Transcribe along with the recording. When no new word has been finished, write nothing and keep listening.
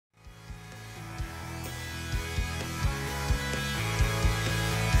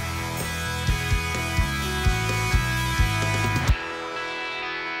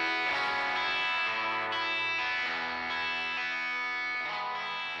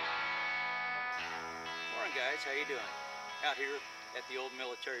guys, how you doing? Out here at the old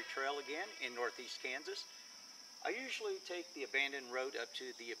military trail again in Northeast Kansas. I usually take the abandoned road up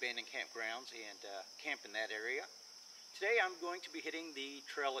to the abandoned campgrounds and camp in that area. Today I'm going to be hitting the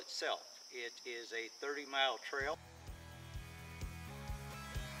trail itself. It is a 30-mile trail.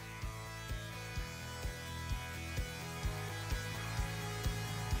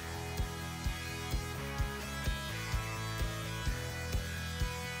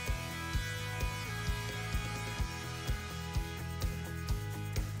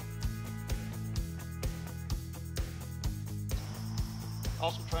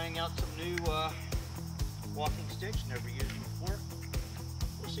 Also trying out some new walking sticks, never used them before.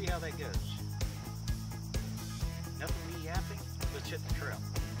 We'll see how that goes. Nothing me yapping, let's hit the trail.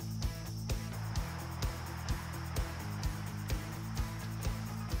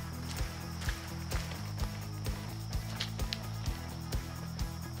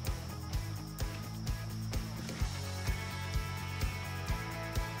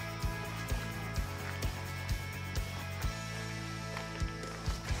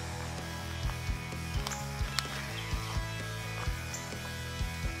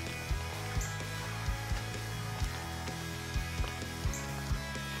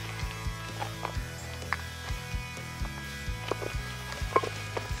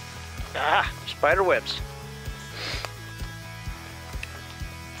 Ah, spider webs.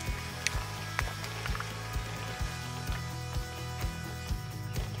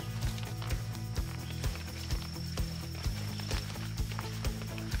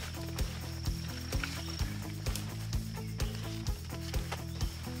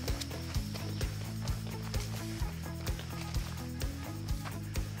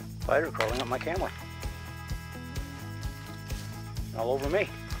 Spider crawling up my camera. All over me.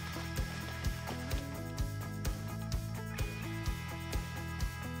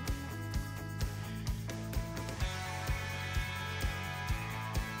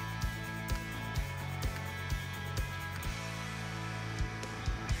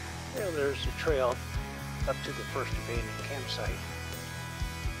 Well, there's the trail up to the first abandoned campsite.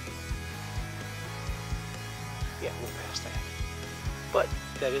 Yeah, we'll pass that. But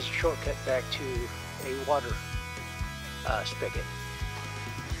that is a shortcut back to a water spigot.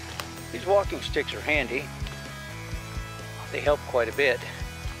 These walking sticks are handy. They help quite a bit.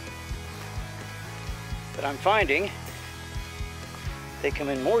 But I'm finding they come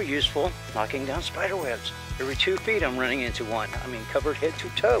in more useful knocking down spider webs. Every 2 feet I'm running into one. I mean, covered head to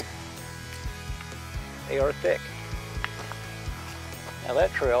toe. They are thick. Now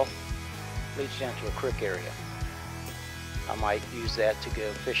that trail leads down to a creek area. I might use that to go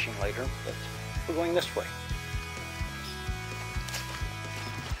fishing later, but we're going this way.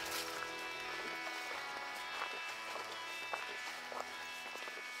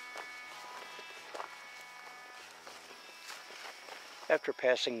 After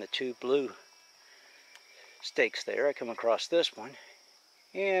passing the 2 blue stakes there, I come across this one.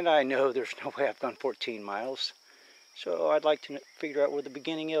 And I know there's no way I've gone 14 miles, so I'd like to figure out where the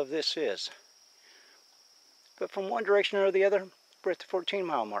beginning of this is. But from one direction or the other, we're at the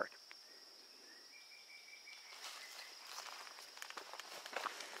 14-mile mark.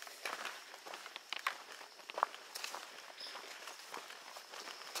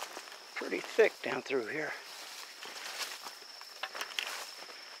 Pretty thick down through here.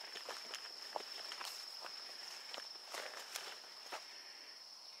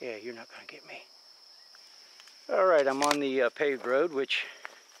 Yeah, you're not going to get me. Alright, I'm on the paved road, which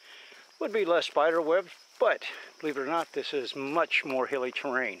would be less spider webs, but believe it or not, this is much more hilly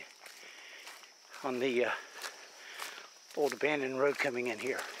terrain on the old abandoned road coming in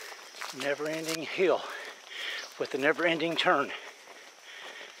here. Never-ending hill with a never-ending turn.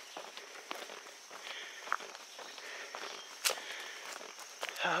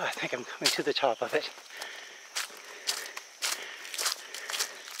 Oh, I think I'm coming to the top of it.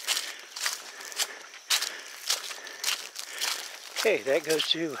 Okay, that goes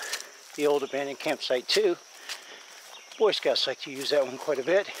to the old abandoned campsite 2. Boy Scouts like to use that one quite a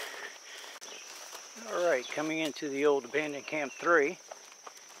bit. Alright, coming into the old abandoned camp 3.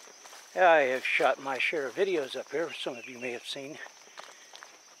 I have shot my share of videos up here. Some of you may have seen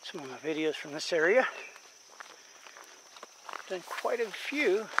some of my videos from this area. Done quite a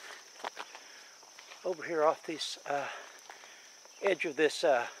few over here off this edge of this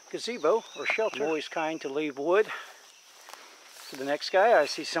gazebo or shelter. Always kind to leave wood for the next guy. I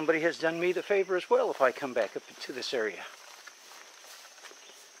see somebody has done me the favor as well if I come back up to this area.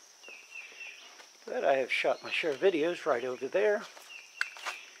 But I have shot my share of videos right over there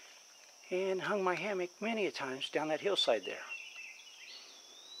and hung my hammock many a times down that hillside there.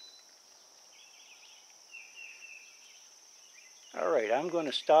 Alright, I'm going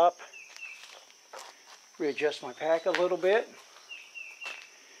to stop, readjust my pack a little bit,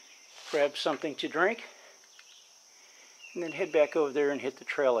 grab something to drink, and then head back over there and hit the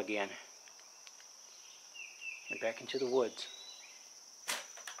trail again. And back into the woods.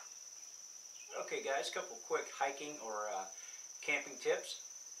 Okay guys, a couple quick hiking or camping tips.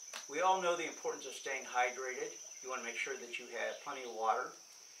 We all know the importance of staying hydrated. You want to make sure that you have plenty of water.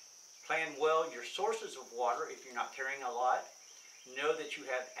 Plan well your sources of water if you're not carrying a lot. Know that you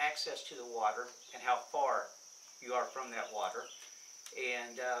have access to the water and how far you are from that water.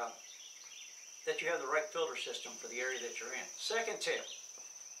 And that you have the right filter system for the area that you're in. Second tip,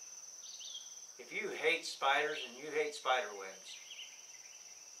 if you hate spiders and you hate spider webs,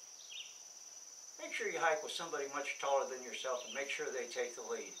 make sure you hike with somebody much taller than yourself and make sure they take the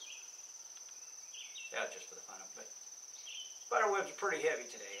lead. Yeah, just for the fun of it. But spider webs are pretty heavy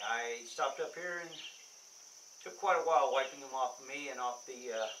today. I stopped up here and took quite a while wiping them off me and off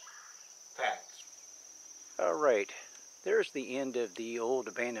the packs. Alright, there's the end of the old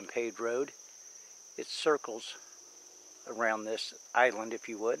abandoned paved road. It circles around this island, if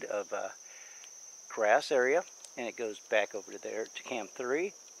you would, of grass area, and it goes back over to there to Camp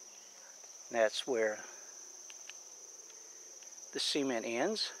 3. And that's where the cement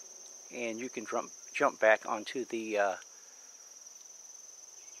ends, and you can jump back onto the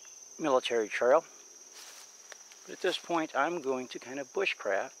military trail. But at this point, I'm going to kind of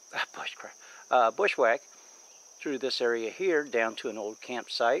bushwhack through this area here down to an old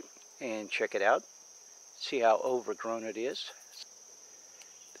campsite and check it out. See how overgrown it is.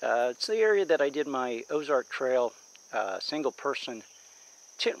 It's the area that I did my Ozark Trail single person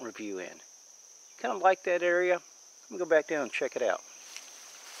tent review in. Kind of like that area. I'm going to go back down and check it out.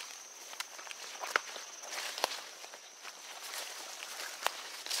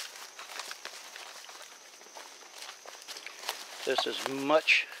 This is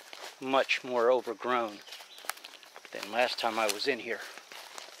much, much more overgrown than last time I was in here.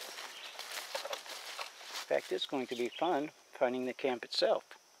 In fact, it's going to be fun finding the camp itself.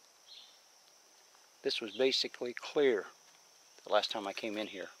 This was basically clear the last time I came in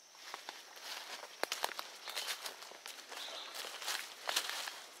here.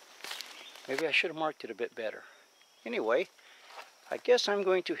 Maybe I should have marked it a bit better. Anyway, I guess I'm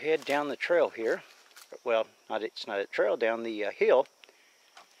going to head down the trail here. Well, it's not a trail, down the hill,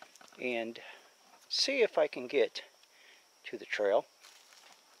 and see if I can get to the trail.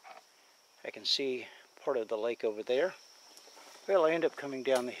 I can see part of the lake over there. Well, I end up coming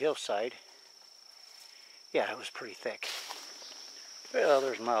down the hillside. Yeah, it was pretty thick. Well,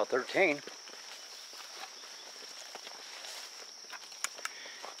 there's mile 13.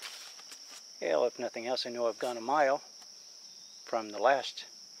 Well, if nothing else, I know I've gone a mile from the last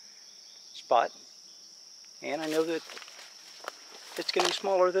spot. And I know that it's getting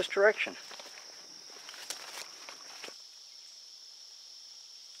smaller this direction.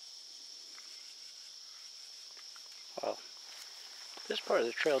 Well, this part of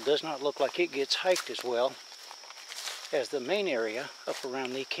the trail does not look like it gets hiked as well as the main area up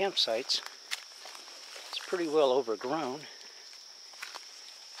around the campsites. It's pretty well overgrown.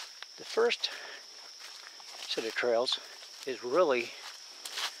 The first set of trails is really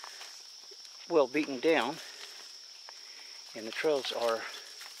well beaten down, and the trails are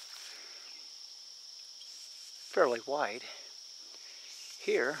fairly wide.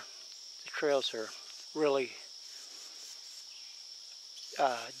 Here, the trails are really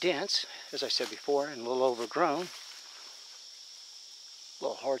dense, as I said before, and a little overgrown. A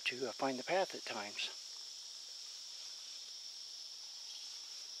little hard to find the path at times.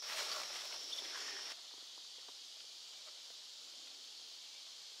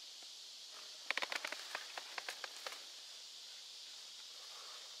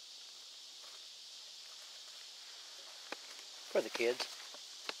 For the kids.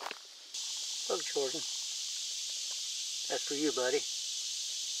 Look, Jordan. That's for you, buddy.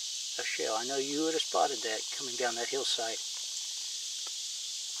 A shell. I know you would have spotted that coming down that hillside.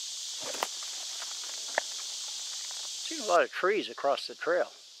 Seen a lot of trees across the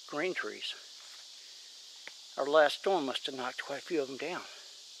trail. Green trees. Our last storm must have knocked quite a few of them down.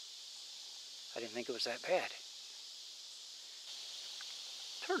 I didn't think it was that bad.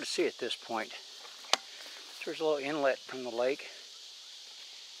 It's hard to see at this point. There's a little inlet from the lake.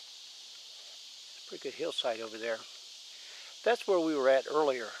 It's a pretty good hillside over there. That's where we were at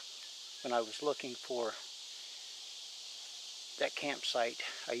earlier when I was looking for that campsite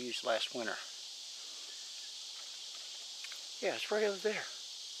I used last winter. Yeah, it's right over there.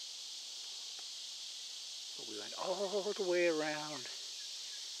 But we went all the way around.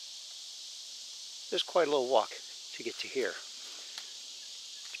 There's quite a little walk to get to here.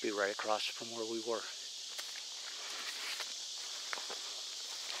 must be right across from where we were.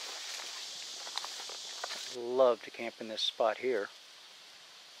 Love to camp in this spot here.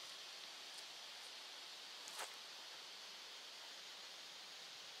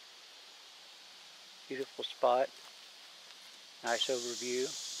 Beautiful spot. Nice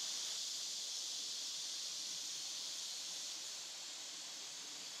overview.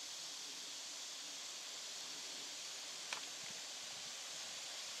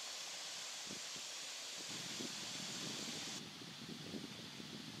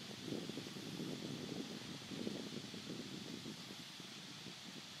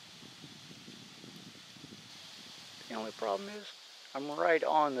 The only problem is I'm right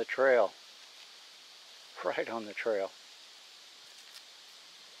on the trail. Right on the trail.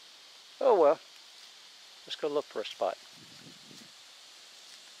 Oh well, let's go look for a spot.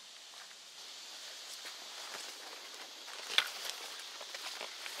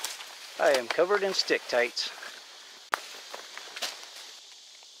 I am covered in stick tights.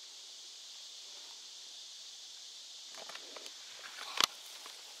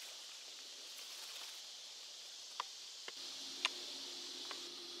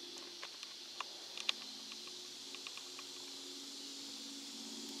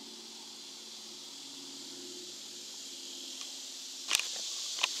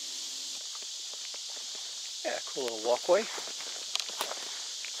 Yeah, cool little walkway.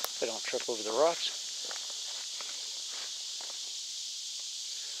 So I don't trip over the rocks.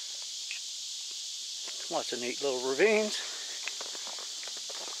 Lots of neat little ravines.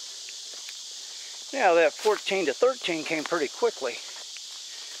 Now that 14 to 13 came pretty quickly.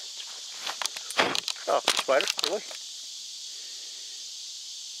 Oh, spider, really?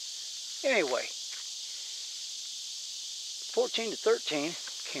 Anyway, 14 to 13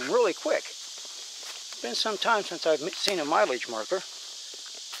 came really quick. It's been some time since I've seen a mileage marker.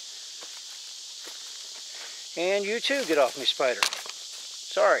 And you too, get off me, spider.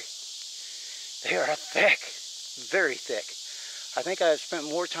 Sorry. They are thick, very thick. I think I've spent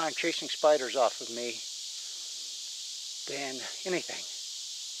more time chasing spiders off of me than anything.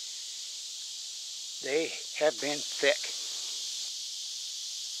 They have been thick.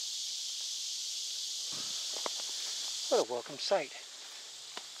 What a welcome sight.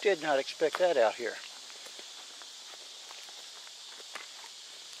 Did not expect that out here.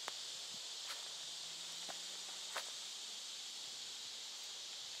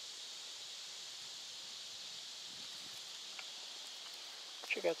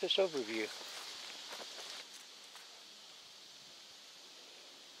 Check out this overview.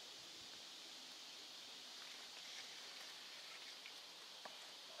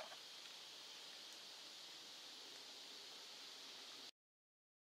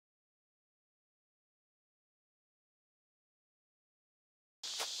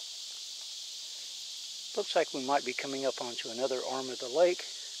 Looks like we might be coming up onto another arm of the lake.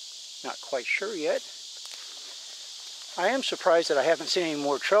 Not quite sure yet. I am surprised that I haven't seen any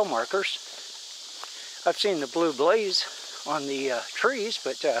more trail markers. I've seen the blue blaze on the trees,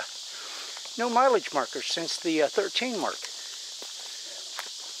 but no mileage markers since the 13 mark.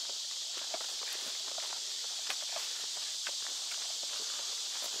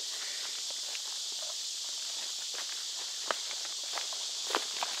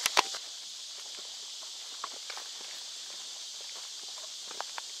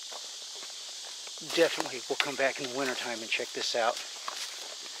 Definitely we'll come back in the wintertime and check this out.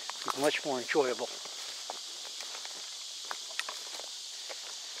 It's much more enjoyable.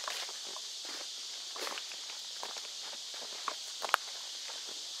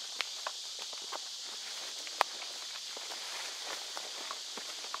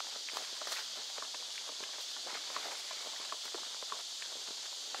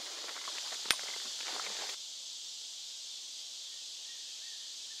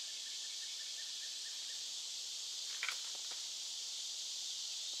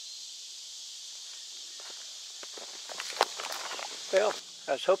 Well,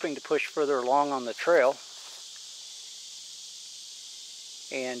 I was hoping to push further along on the trail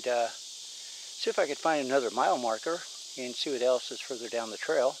and see if I could find another mile marker and see what else is further down the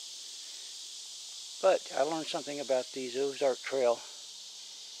trail. But I learned something about these Ozark Trail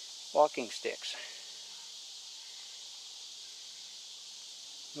walking sticks.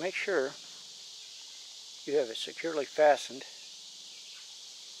 Make sure you have it securely fastened.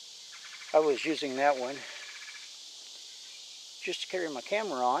 I was using that one just to carry my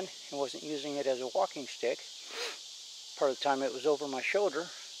camera on and wasn't using it as a walking stick. Part of the time it was over my shoulder.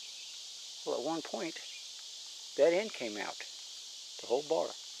 Well, at one point, that end came out, the whole bar.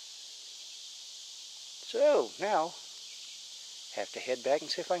 So now have to head back and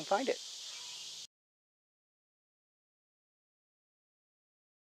see if I can find it.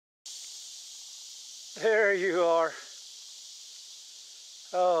 There you are.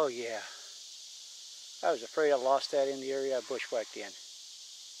 Oh yeah. I was afraid I lost that in the area I bushwhacked in.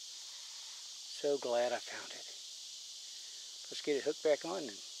 So glad I found it. Let's get it hooked back on.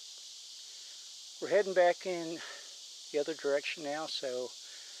 And we're heading back in the other direction now, so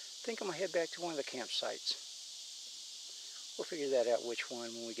I think I'm going to head back to one of the campsites. We'll figure that out which one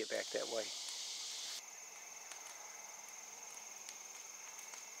when we get back that way.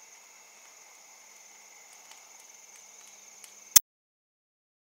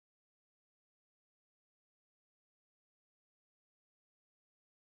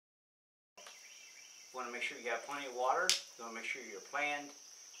 You want to make sure you got plenty of water. You want to make sure you're planned.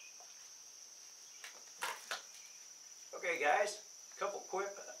 Okay guys, couple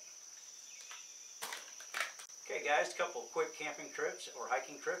quick camping trips or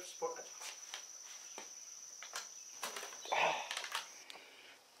hiking trips.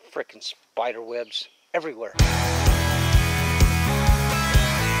 Frickin' spider webs everywhere.